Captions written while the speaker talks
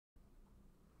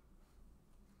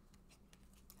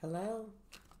Hello,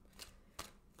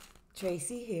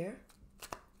 Tracy here,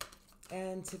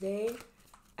 and today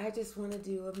I just want to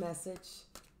do a message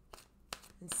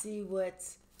and see what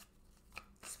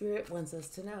Spirit wants us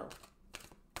to know.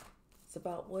 It's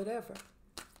about whatever.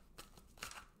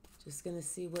 Just going to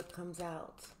see what comes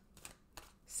out.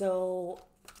 So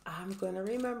I'm going to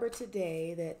remember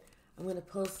today that I'm going to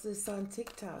post this on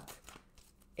TikTok.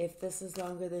 If this is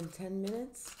longer than 10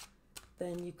 minutes,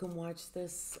 then you can watch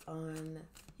this on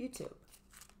YouTube.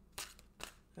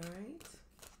 All right.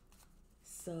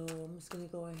 So I'm just going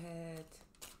to go ahead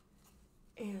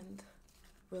and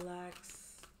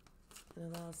relax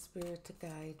and allow Spirit to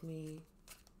guide me,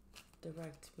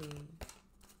 direct me,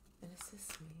 and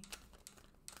assist me.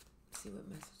 See what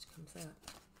message comes up.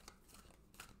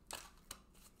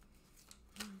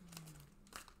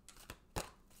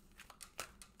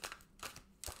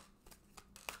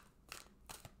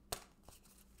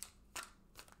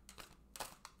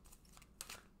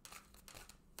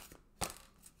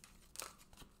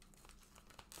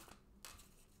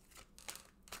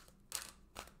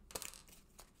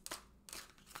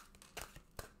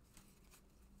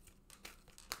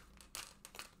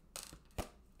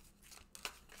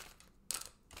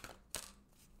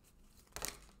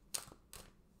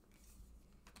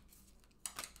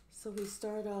 So we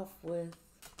start off with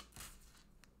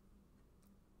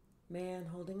man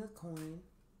holding a coin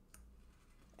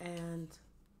and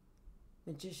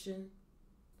magician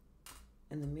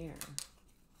and the mirror.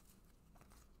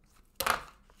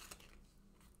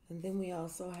 And then we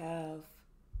also have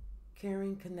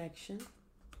caring connection,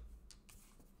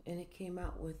 and it came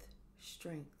out with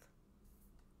strength.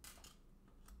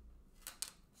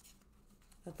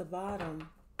 At the bottom,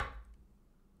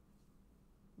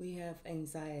 we have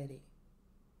anxiety.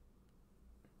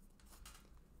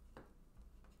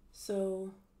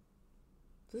 So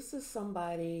this is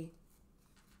somebody,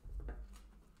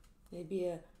 maybe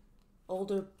a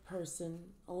older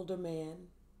person, older man,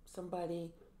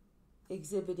 somebody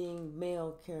exhibiting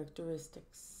male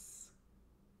characteristics.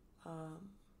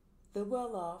 They're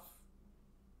well off,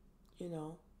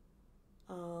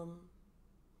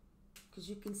 because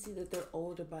you can see that they're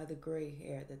older by the gray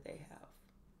hair that they have.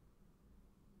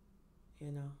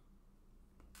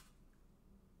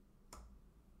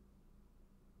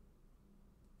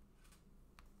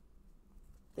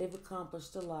 They've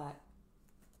accomplished a lot.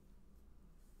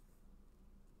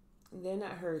 And they're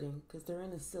not hurting because they're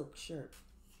in a silk shirt.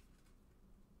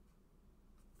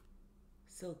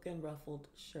 Silk and ruffled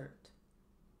shirt.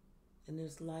 And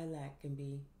there's lilac can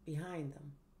be behind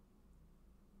them.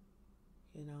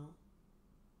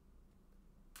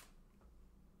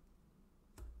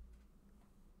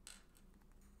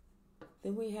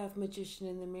 Then we have magician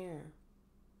in the mirror.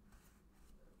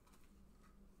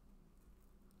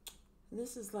 And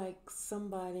this is like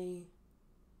somebody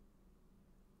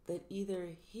that either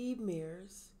he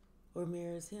mirrors or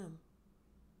mirrors him.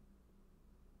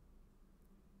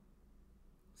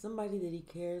 Somebody that he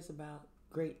cares about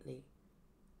greatly.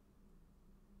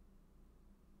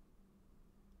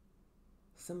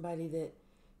 Somebody that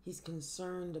he's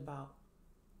concerned about.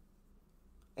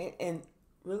 And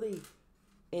really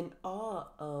in awe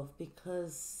of,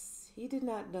 because he did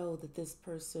not know that this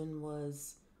person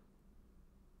was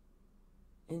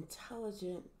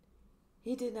intelligent.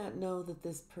 He did not know that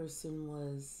this person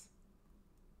was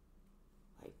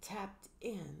like tapped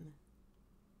in.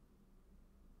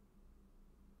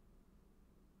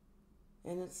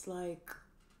 And it's like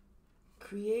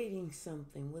creating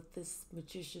something with this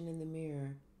magician in the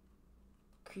mirror.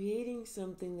 Creating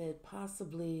something that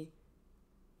possibly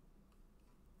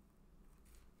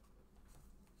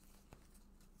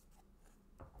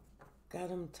got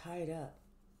him tied up.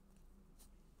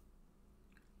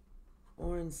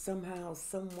 Or in somehow,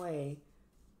 some way,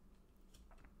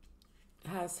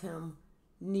 has him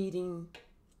needing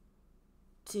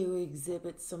to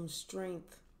exhibit some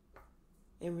strength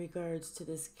in regards to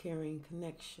this caring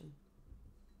connection.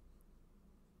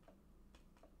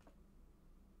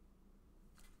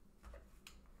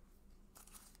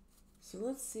 So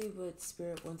let's see what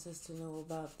Spirit wants us to know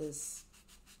about this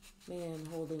man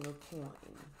holding a coin.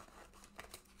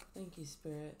 Thank you,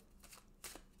 Spirit.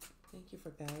 Thank you for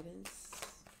guidance.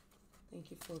 Thank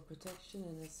you for protection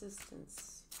and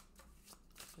assistance.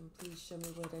 And please show me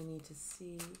what I need to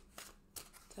see.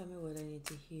 Tell me what I need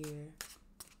to hear.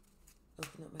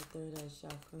 Open up my third eye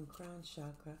chakra and crown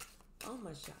chakra. All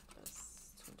my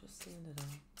chakras. To understand it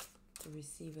all. To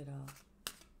receive it all.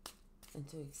 And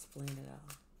to explain it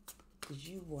all. Because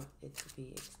you want it to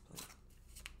be explained.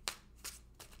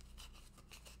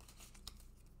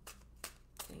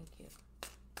 Thank you.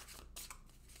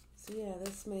 So yeah,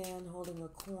 this man holding a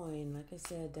coin, like I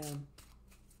said,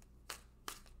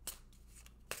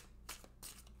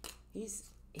 he's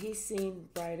seen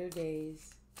brighter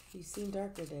days. He's seen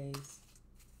darker days.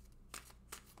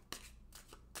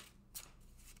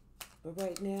 But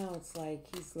right now, it's like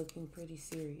he's looking pretty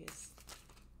serious.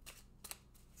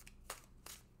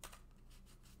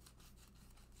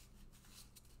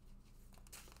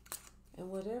 And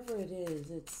whatever it is,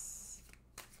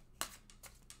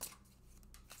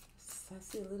 I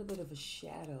see a little bit of a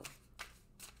shadow.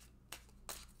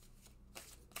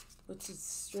 Which is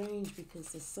strange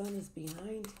because the sun is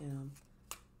behind him,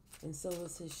 and so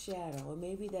is his shadow. Or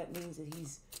maybe that means that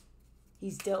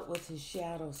he's dealt with his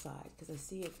shadow side, because I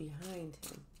see it behind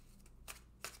him.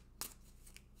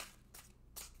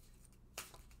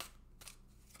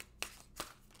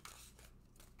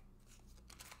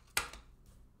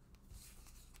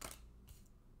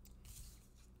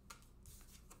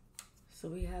 So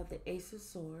we have the Ace of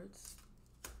Swords.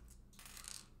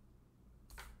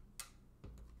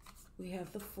 We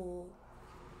have the Fool.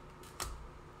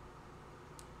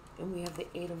 And we have the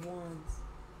Eight of Wands.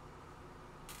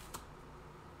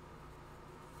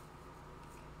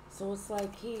 So it's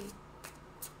like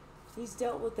he's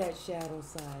dealt with that shadow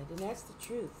side. And that's the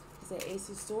truth. Because the Ace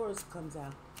of Swords comes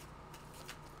out.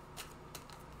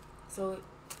 So,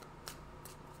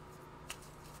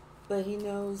 but he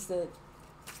knows that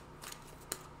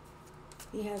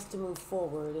he has to move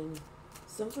forward, and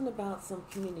something about some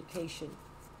communication.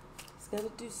 He's got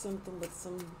to do something with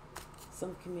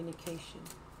some communication.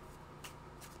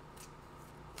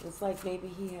 It's like maybe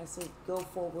he has to go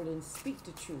forward and speak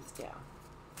the truth down.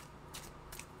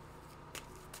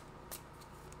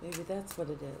 Maybe that's what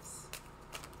it is.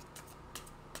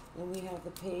 And we have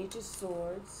the Page of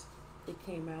Swords. It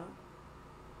came out.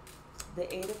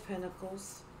 The Eight of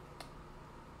Pentacles.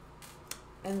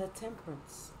 And the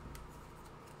Temperance.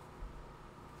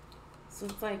 So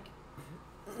it's like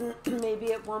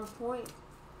maybe at one point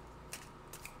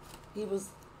he was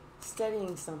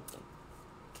studying something,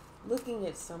 looking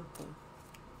at something,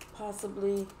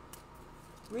 possibly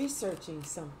researching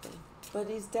something,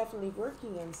 but he's definitely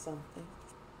working on something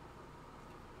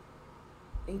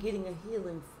and getting a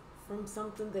healing from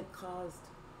something that caused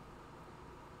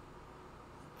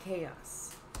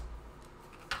chaos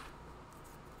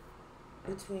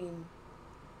between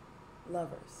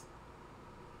lovers.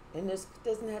 And this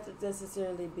doesn't have to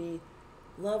necessarily be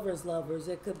lovers.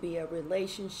 It could be a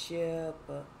relationship,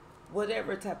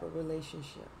 whatever type of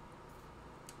relationship.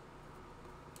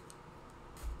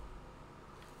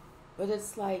 But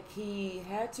it's like he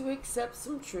had to accept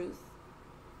some truth.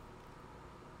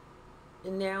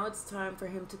 And now it's time for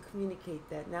him to communicate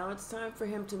that. Now it's time for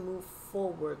him to move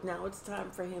forward. Now it's time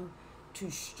for him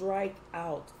to strike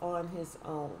out on his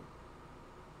own.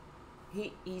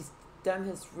 He's done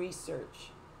his research.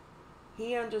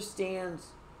 He understands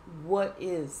what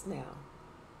is now.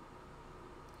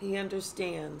 He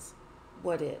understands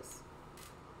what is.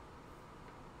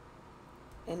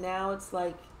 And now it's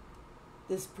like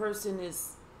this person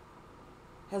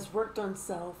has worked on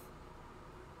self,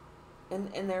 and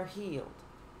they're healed,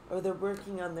 or they're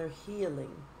working on their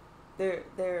healing.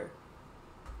 They're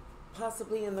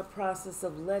possibly in the process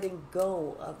of letting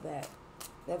go of that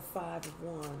Five of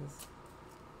Wands.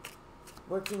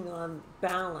 Working on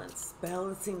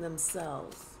balancing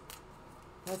themselves.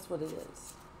 That's what it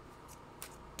is.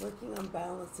 Working on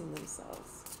balancing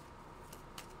themselves.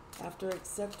 After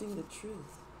accepting the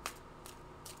truth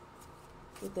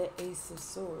with the Ace of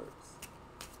Swords.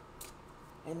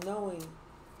 And knowing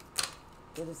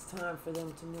that it's time for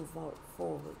them to move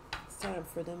forward. It's time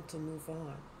for them to move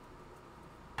on.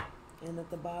 And at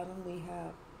the bottom we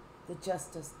have the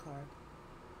Justice card.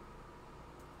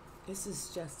 This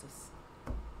is justice.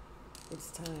 It's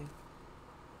time.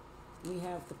 We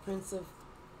have the Prince of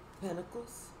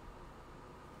Pentacles.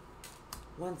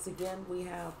 Once again, we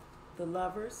have the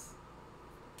Lovers.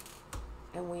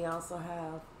 And we also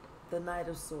have the Knight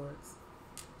of Swords.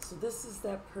 So this is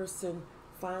that person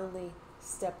finally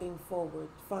stepping forward,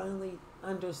 finally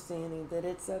understanding that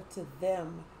it's up to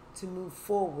them to move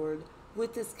forward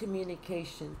with this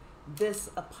communication, this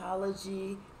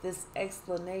apology, this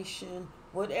explanation,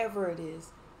 whatever it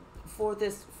is, for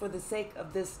the sake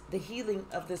of this, the healing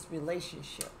of this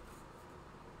relationship.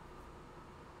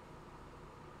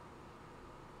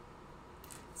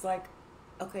 It's like,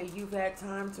 okay, you've had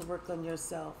time to work on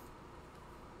yourself.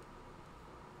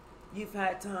 You've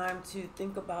had time to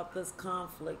think about this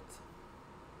conflict.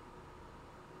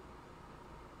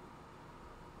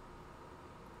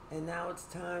 And now it's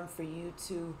time for you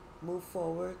to move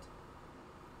forward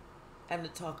and to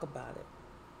talk about it.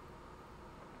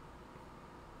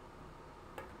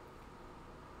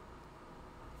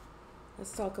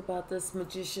 Let's talk about this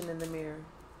magician in the mirror.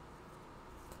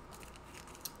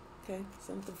 Okay,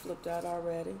 something flipped out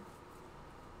already.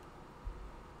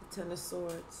 The Ten of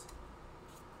Swords.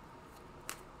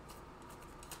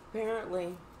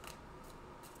 Apparently,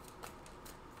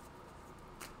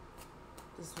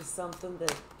 this was something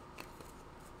that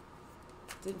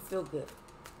didn't feel good,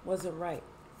 wasn't right.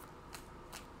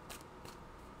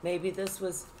 Maybe this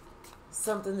was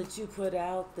something that you put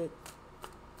out that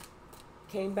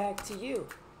came back to you.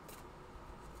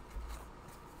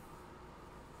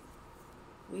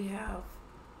 We have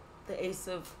the Ace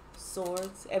of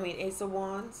Swords, Ace of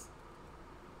Wands,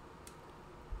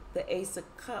 the Ace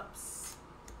of Cups,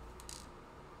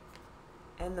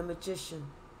 and the Magician.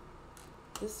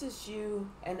 This is you,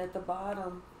 and at the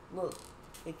bottom, look,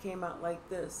 it came out like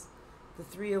this. The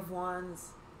Three of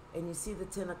Wands, and you see the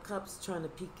Ten of Cups trying to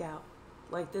peek out.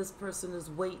 Like this person is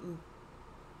waiting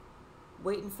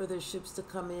for their ships to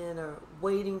come in, or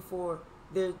waiting for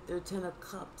their Ten of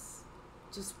Cups.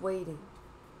 Just waiting.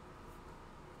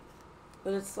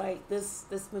 But it's like this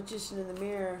magician in the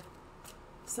mirror,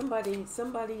 somebody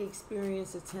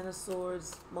experienced a Ten of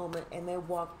Swords moment and they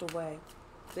walked away.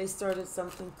 They started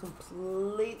something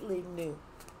completely new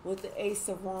with the Ace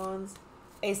of Wands,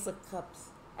 Ace of Cups,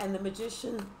 and the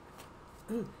Magician.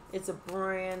 It's a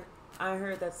brand. I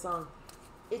heard that song.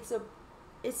 It's a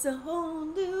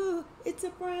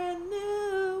brand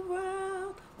new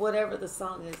world. Whatever the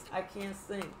song is, I can't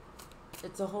sing.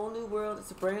 It's a whole new world.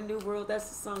 It's a brand new world. That's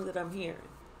the song that I'm hearing.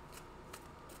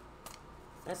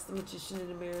 That's the Magician in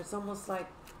the mirror. It's almost like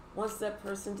once that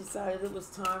person decided it was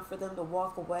time for them to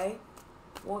walk away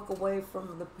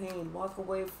from the pain, walk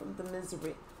away from the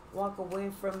misery, walk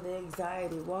away from the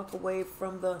anxiety, walk away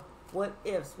from the what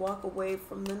ifs, walk away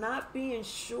from the not being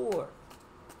sure,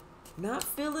 not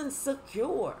feeling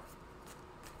secure.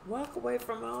 Walk away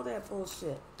from all that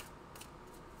bullshit.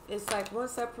 It's like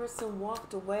once that person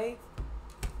walked away,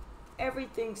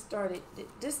 everything started.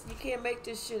 This, you can't make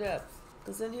this shit up.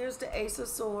 Because then here's the Ace of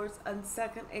Swords, and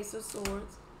second Ace of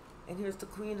Swords, and here's the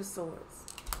Queen of Swords.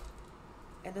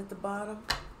 And at the bottom,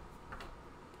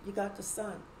 you got the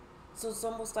Sun. So it's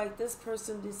almost like this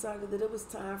person decided that it was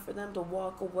time for them to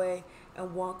walk away,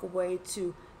 and walk away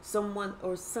to someone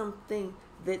or something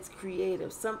that's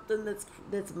creative, something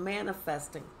that's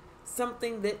manifesting,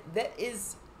 something that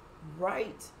is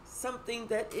right, something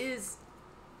that is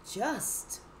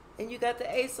just. And you got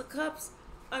the Ace of Cups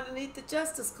underneath the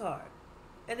Justice card.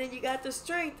 And then you got the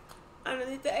Strength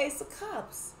underneath the Ace of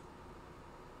Cups.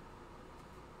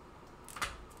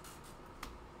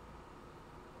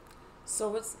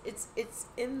 So it's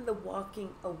in the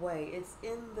walking away. It's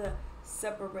in the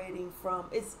separating from.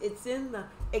 It's in the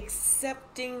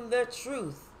accepting the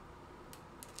truth.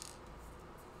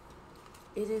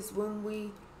 It is when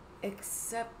we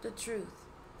accept the truth.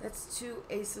 That's two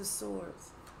Ace of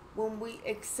Swords. When we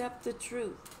accept the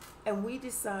truth and we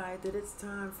decide that it's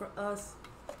time for us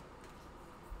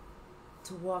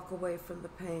to walk away from the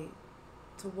pain,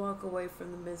 to walk away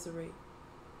from the misery,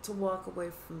 to walk away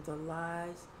from the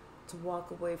lies, to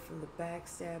walk away from the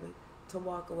backstabbing, to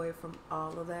walk away from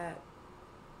all of that.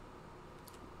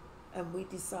 And we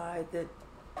decide that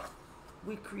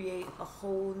we create a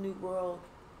whole new world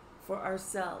for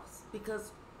ourselves,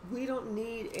 because we don't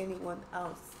need anyone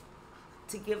else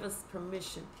to give us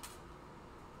permission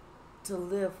to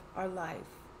live our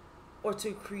life or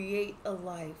to create a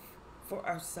life for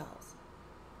ourselves.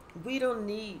 We don't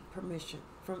need permission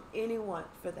from anyone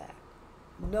for that.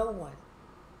 No one.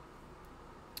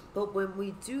 But when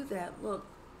we do that, look,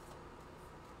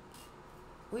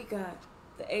 we got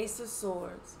the Ace of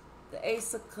Swords, the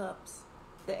Ace of Cups,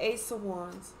 the Ace of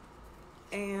Wands,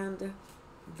 and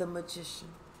the Magician.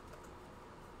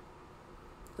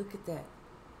 Look at that.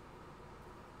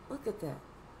 Look at that.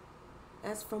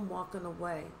 That's from walking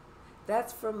away.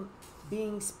 That's from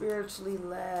being spiritually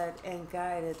led and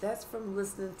guided. That's from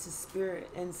listening to Spirit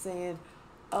and saying,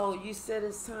 oh, you said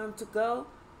it's time to go?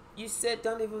 You said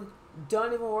don't even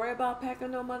worry about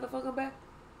packing no motherfucking bag?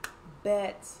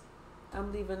 Bet.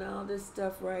 I'm leaving all this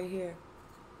stuff right here.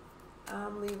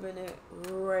 I'm leaving it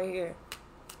right here.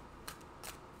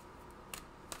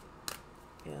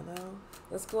 You know?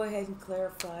 Let's go ahead and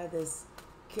clarify this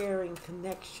caring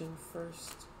connection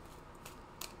first.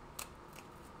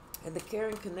 And the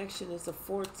caring connection is a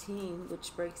 14,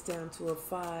 which breaks down to a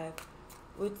 5.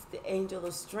 With the Angel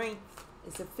of Strength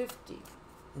is a 50,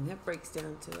 and that breaks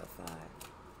down to a 5.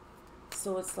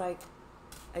 So it's like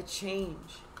a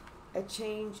change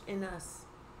in us,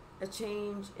 a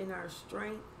change in our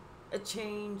strength, a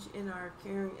change in our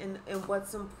caring and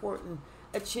what's important,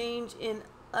 a change in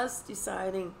us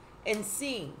deciding and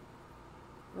seeing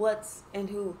what's and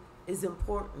who is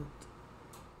important.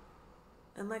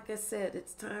 And like I said,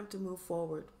 it's time to move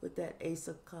forward with that Ace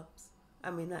of Cups.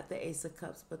 I mean, not the Ace of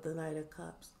Cups, but the Knight of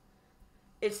Cups.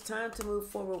 It's time to move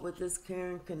forward with this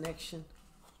caring connection.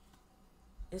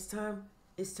 It's time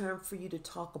for you to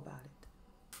talk about it.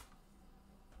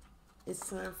 It's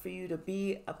time for you to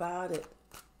be about it.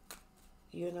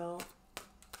 You know,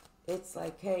 it's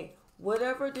like, hey,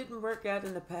 whatever didn't work out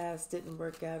in the past didn't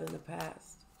work out in the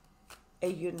past.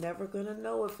 And you're never going to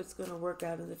know if it's going to work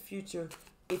out in the future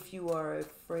if you are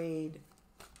afraid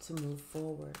to move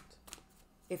forward.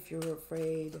 If you're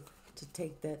afraid to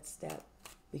take that step.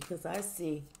 Because I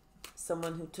see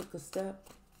someone who took a step,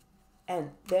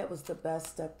 and that was the best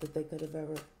step that they could have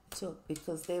ever took,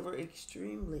 because they were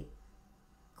extremely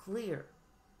clear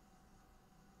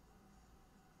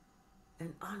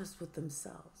and honest with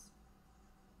themselves.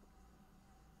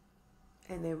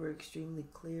 And they were extremely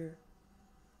clear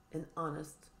and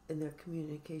honest in their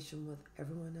communication with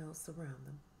everyone else around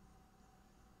them.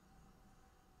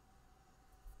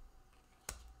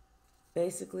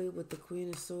 Basically, with the Queen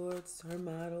of Swords, her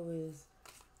motto is,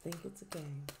 think it's a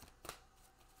game.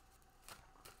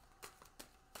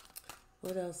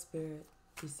 What else, Spirit,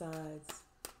 besides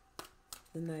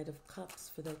the Knight of Cups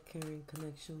for that caring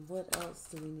connection? What else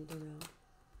do we need to know?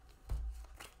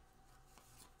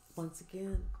 Once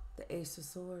again, the Ace of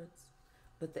Swords.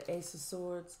 But the Ace of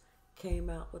Swords came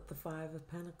out with the Five of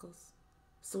Pentacles.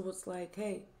 So it's like,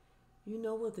 hey, you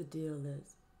know what the deal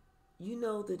is. You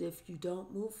know that if you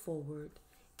don't move forward,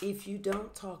 if you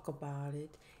don't talk about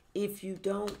it, if you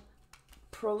don't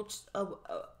broach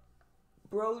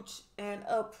and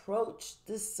approach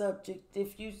this subject,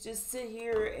 if you just sit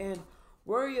here and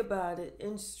worry about it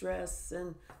and stress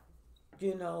and,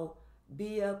 you know,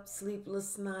 be up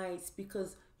sleepless nights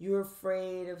because you're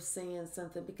afraid of saying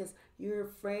something, because you're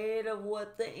afraid of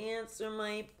what the answer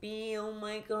might be. Oh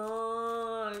my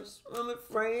gosh, I'm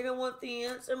afraid of what the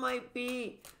answer might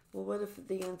be. Well, what if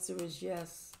the answer is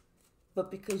yes? But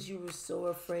because you were so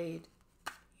afraid,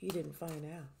 you didn't find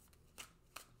out.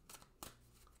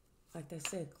 Like I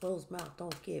said, closed mouth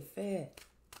don't get fed.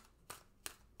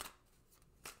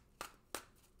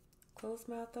 Closed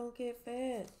mouth don't get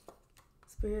fed.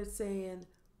 Spirit saying,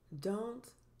 don't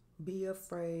be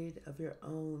afraid of your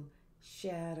own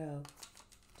shadow.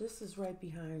 This is right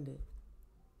behind it.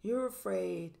 You're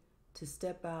afraid to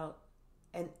step out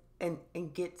and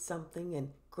get something and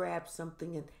grab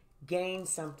something and gain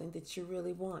something that you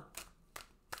really want.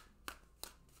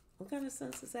 What kind of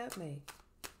sense does that make?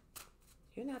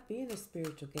 You're not being a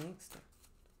spiritual gangster.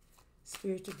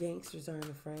 Spiritual gangsters aren't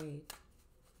afraid.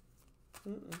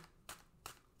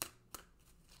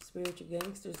 Spiritual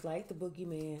gangsters like the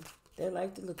boogeyman. They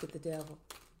like to look at the devil.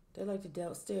 They like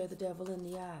to stare the devil in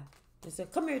the eye and say,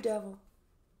 come here, devil.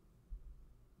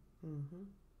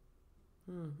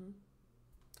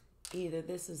 Either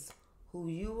this is who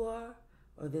you are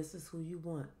or this is who you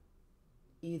want.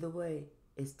 Either way,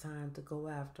 it's time to go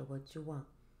after what you want.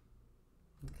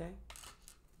 Okay?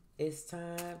 It's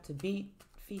time to beat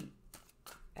feet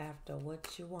after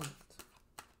what you want.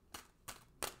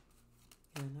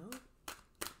 You know?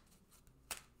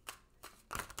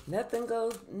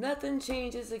 Nothing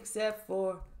changes except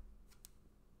for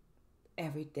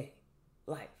everyday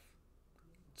life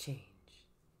change.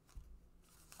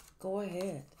 Go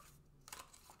ahead.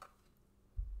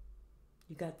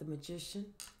 You got the Magician.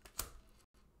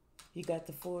 You got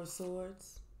the Four of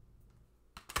Swords.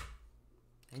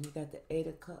 And you got the Eight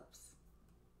of Cups.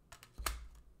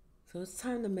 So it's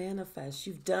time to manifest.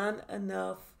 You've done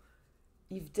enough.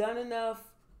 You've done enough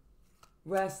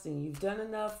resting. You've done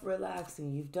enough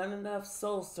relaxing. You've done enough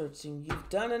soul searching. You've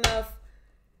done enough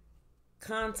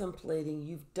contemplating.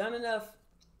 You've done enough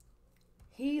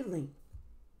healing.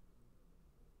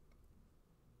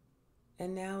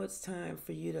 And now it's time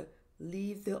for you to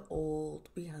leave the old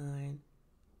behind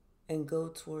and go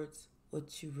towards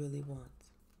what you really want.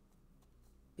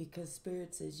 Because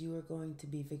Spirit says you are going to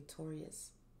be victorious.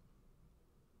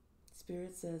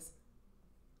 Spirit says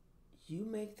you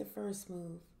make the first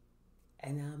move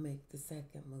and I'll make the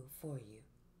second move for you.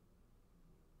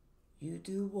 You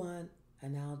do one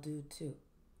and I'll do two.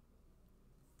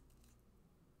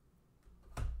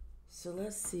 So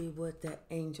let's see what that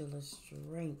Angel of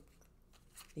Strength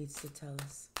needs to tell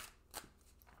us.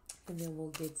 And then we'll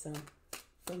get some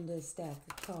from this stack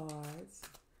of cards.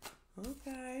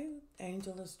 Okay,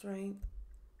 Angel of Strength,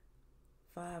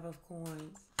 Five of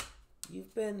Coins.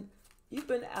 You've been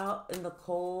out in the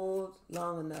cold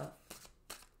long enough.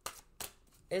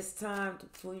 It's time to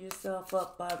pull yourself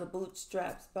up by the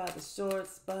bootstraps, by the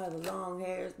shorts, by the long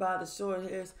hairs, by the short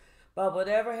hairs, by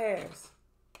whatever hairs.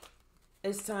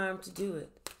 It's time to do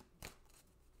it.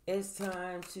 It's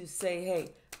time to say, hey,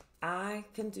 I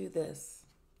can do this.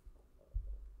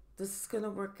 This is going to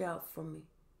work out for me.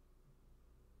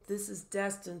 This is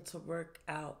destined to work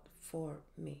out for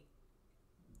me.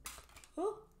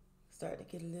 Oh, starting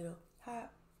to get a little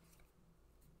hot.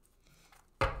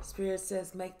 Spirit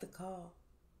says, make the call.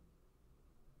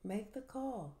 Make the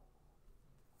call.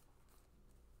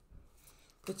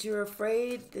 But you're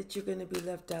afraid that you're going to be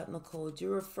left out in the cold.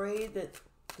 You're afraid that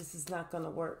this is not going to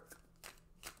work.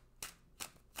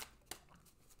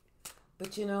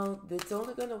 But you know, it's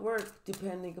only going to work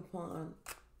depending upon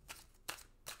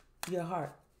your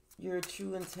heart, your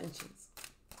true intentions.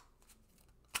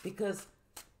 Because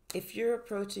if you're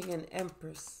approaching an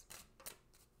empress,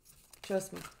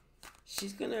 trust me,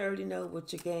 she's going to already know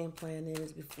what your game plan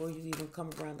is before you even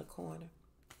come around the corner.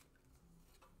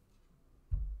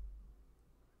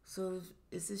 So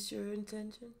is this your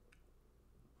intention?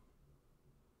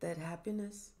 That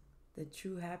happiness, that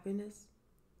true happiness?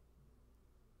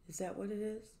 Is that what it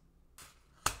is?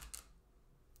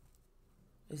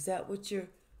 Is that what you're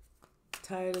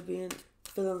tired of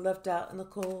feeling left out in the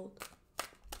cold?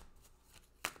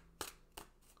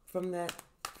 From the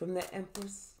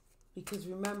empress? Because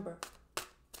remember,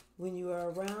 when you are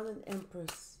around an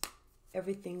empress,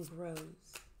 everything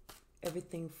grows,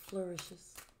 everything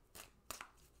flourishes.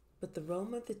 But the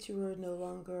moment that you are no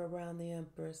longer around the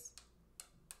empress,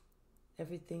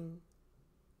 everything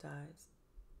dies.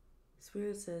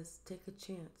 Spirit says, take a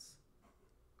chance.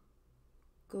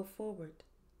 Go forward.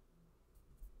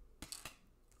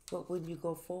 But when you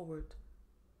go forward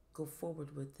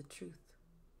with the truth.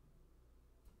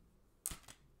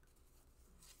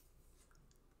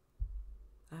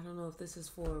 I don't know if this is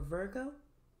for a Virgo,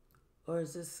 or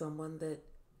is this someone that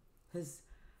has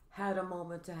had a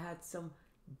moment to had some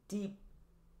deep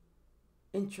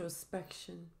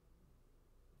introspection,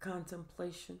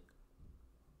 contemplation,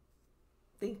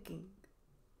 thinking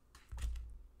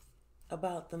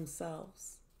about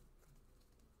themselves,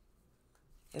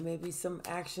 and maybe some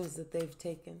actions that they've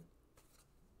taken,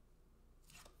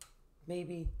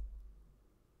 maybe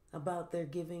about their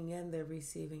giving and their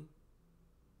receiving.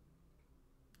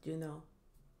 You know,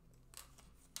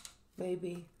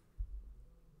 maybe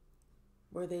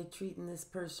were they treating this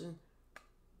person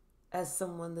as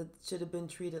someone that should have been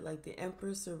treated like the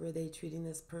empress, or were they treating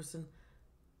this person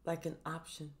like an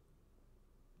option?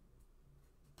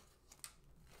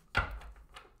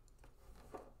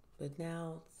 But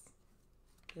now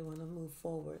they want to move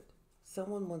forward.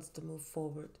 Someone wants to move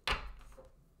forward,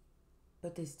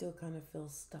 but they still kind of feel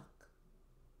stuck.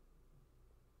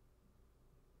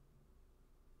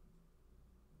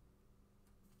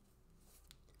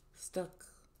 Stuck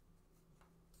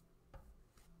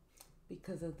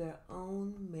because of their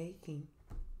own making.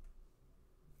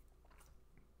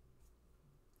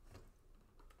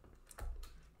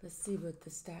 Let's see what the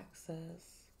stack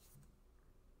says.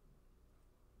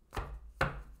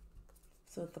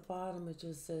 So at the bottom it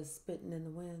just says spitting in the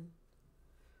wind.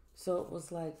 So it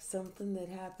was like something that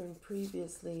happened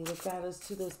previously that got us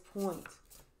to this point.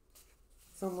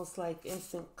 It's almost like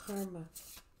instant karma.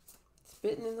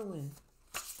 Spitting in the wind.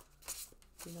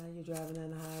 You know, you're driving on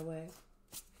the highway.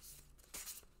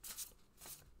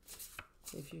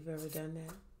 If you've ever done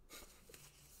that.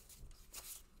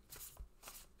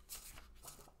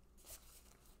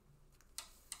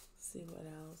 See what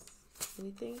else.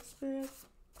 Anything, Spirit?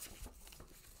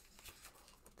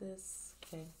 This.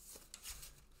 Okay.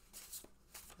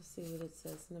 Let's see what it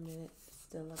says in a minute. It's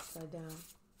still upside down.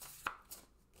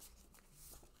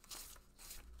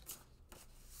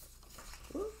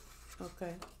 Ooh,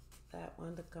 okay. That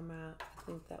one to come out. I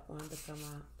think that one to come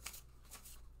out.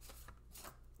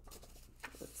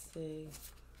 Let's see.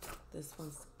 This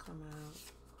one's to come out.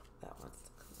 That one's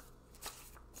to come out.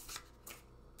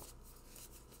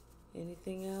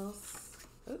 Anything else?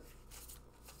 Oop.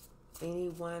 Any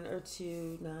one or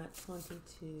two, not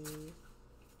 22,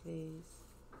 please.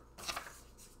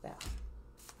 That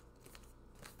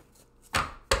one.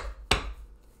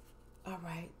 All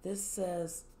right. This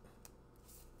says,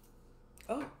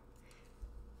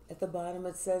 at the bottom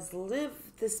it says,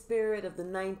 live the spirit of the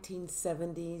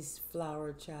 1970s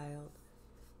flower child.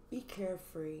 Be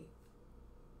carefree.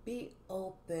 Be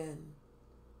open.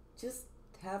 Just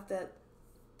have that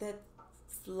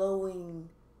flowing,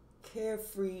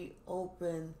 carefree,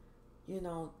 open,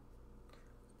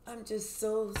 I'm just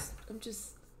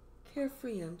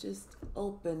carefree. I'm just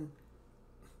open.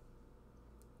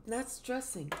 Not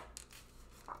stressing.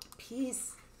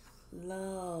 Peace,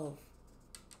 love.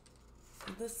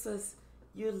 And this says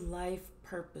your life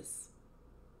purpose.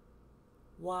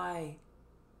 Why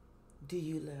do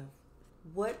you live?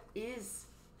 What is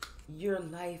your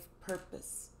life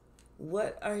purpose?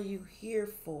 What are you here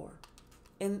for?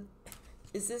 And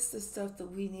is this the stuff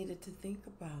that we needed to think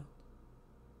about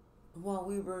while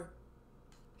we were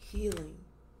healing,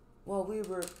 while we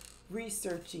were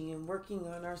researching and working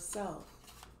on ourselves?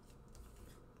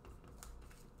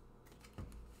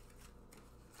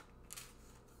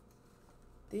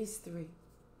 These three.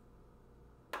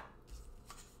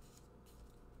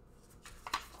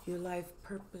 Your life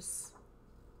purpose.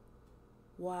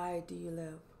 Why do you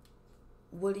live?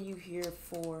 What are you here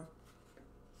for?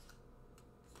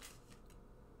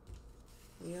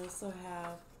 We also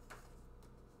have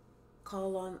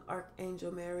call on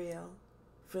Archangel Mariel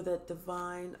for that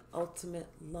divine ultimate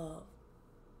love.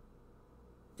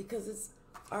 Because it's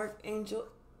Archangel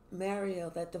Mariel,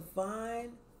 that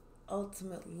divine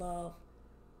ultimate love.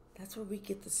 That's where we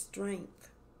get the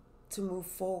strength to move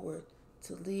forward,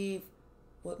 to leave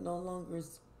what no longer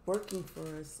is working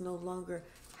for us, no longer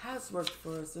has worked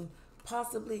for us, and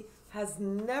possibly has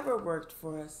never worked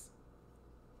for us.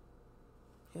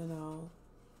 You know,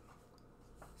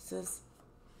 it says,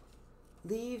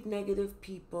 leave negative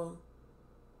people,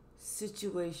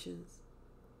 situations,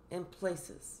 and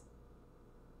places.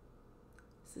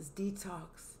 It says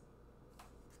detox.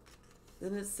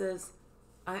 Then it says,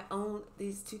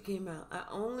 these two came out. I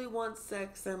only want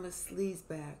sex, I'm a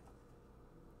sleazebag.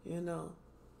 You know,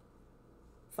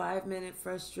 5-minute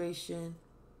frustration,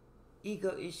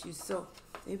 ego issues. So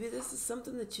maybe this is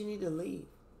something that you need to leave.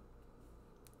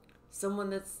 Someone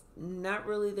that's not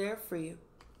really there for you.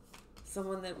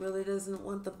 Someone that really doesn't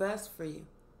want the best for you.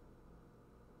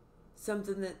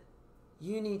 Something that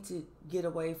you need to get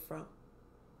away from.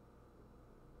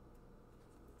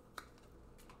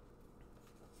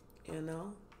 You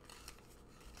know?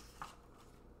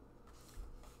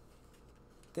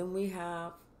 Then we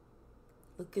have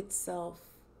look at self.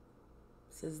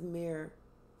 It says mirror.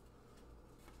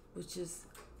 Which is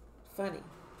funny.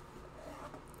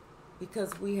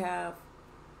 Because we have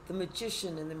the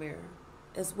magician in the mirror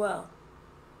as well.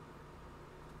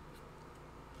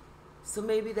 So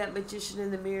maybe that magician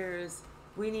in the mirror is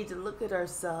we need to look at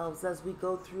ourselves as we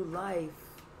go through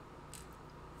life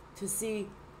to see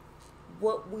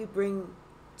what we bring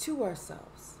to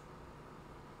ourselves.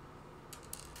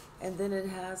 And then it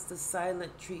has the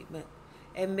silent treatment.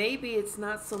 And maybe it's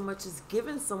not so much as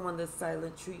giving someone the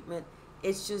silent treatment.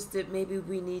 It's just that maybe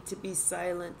we need to be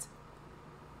silent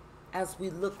as we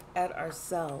look at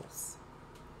ourselves.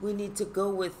 We need to go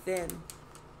within.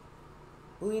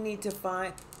 We need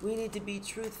to be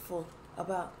truthful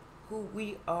about who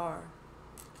we are,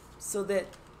 so that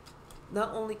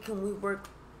not only can we work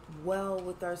well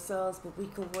with ourselves, but we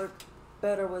can work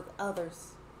better with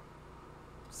others,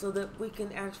 so that we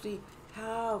can actually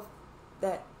have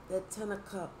that 10 of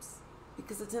cups.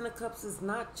 Because the 10 of cups is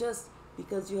not just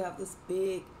because you have this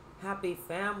big happy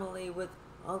family with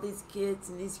all these kids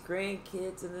and these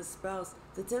grandkids and this spouse.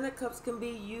 The 10 of cups can be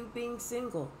you being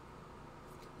single,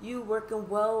 you working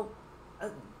well,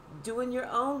 doing your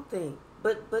own thing,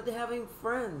 but having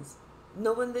friends,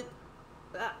 knowing that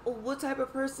what type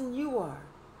of person you are,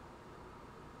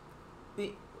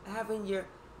 having your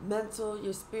mental,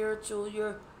 your spiritual,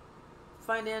 your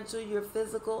financial, your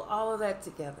physical, all of that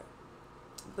together.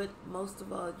 But most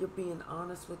of all, you're being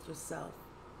honest with yourself,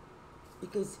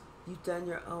 because you've done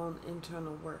your own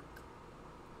internal work.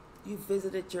 You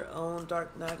visited your own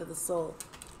dark night of the soul,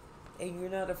 and you're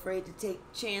not afraid to take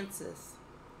chances.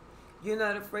 You're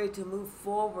not afraid to move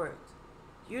forward.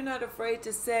 You're not afraid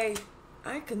to say,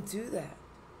 I can do that.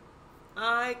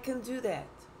 I can do that.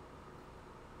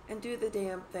 And do the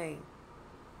damn thing.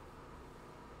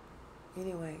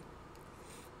 Anyway,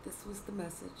 this was the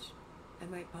message. I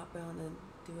might pop on and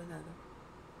do another.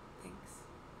 Thanks.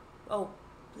 Oh,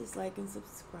 please like and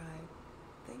subscribe.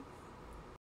 Thanks.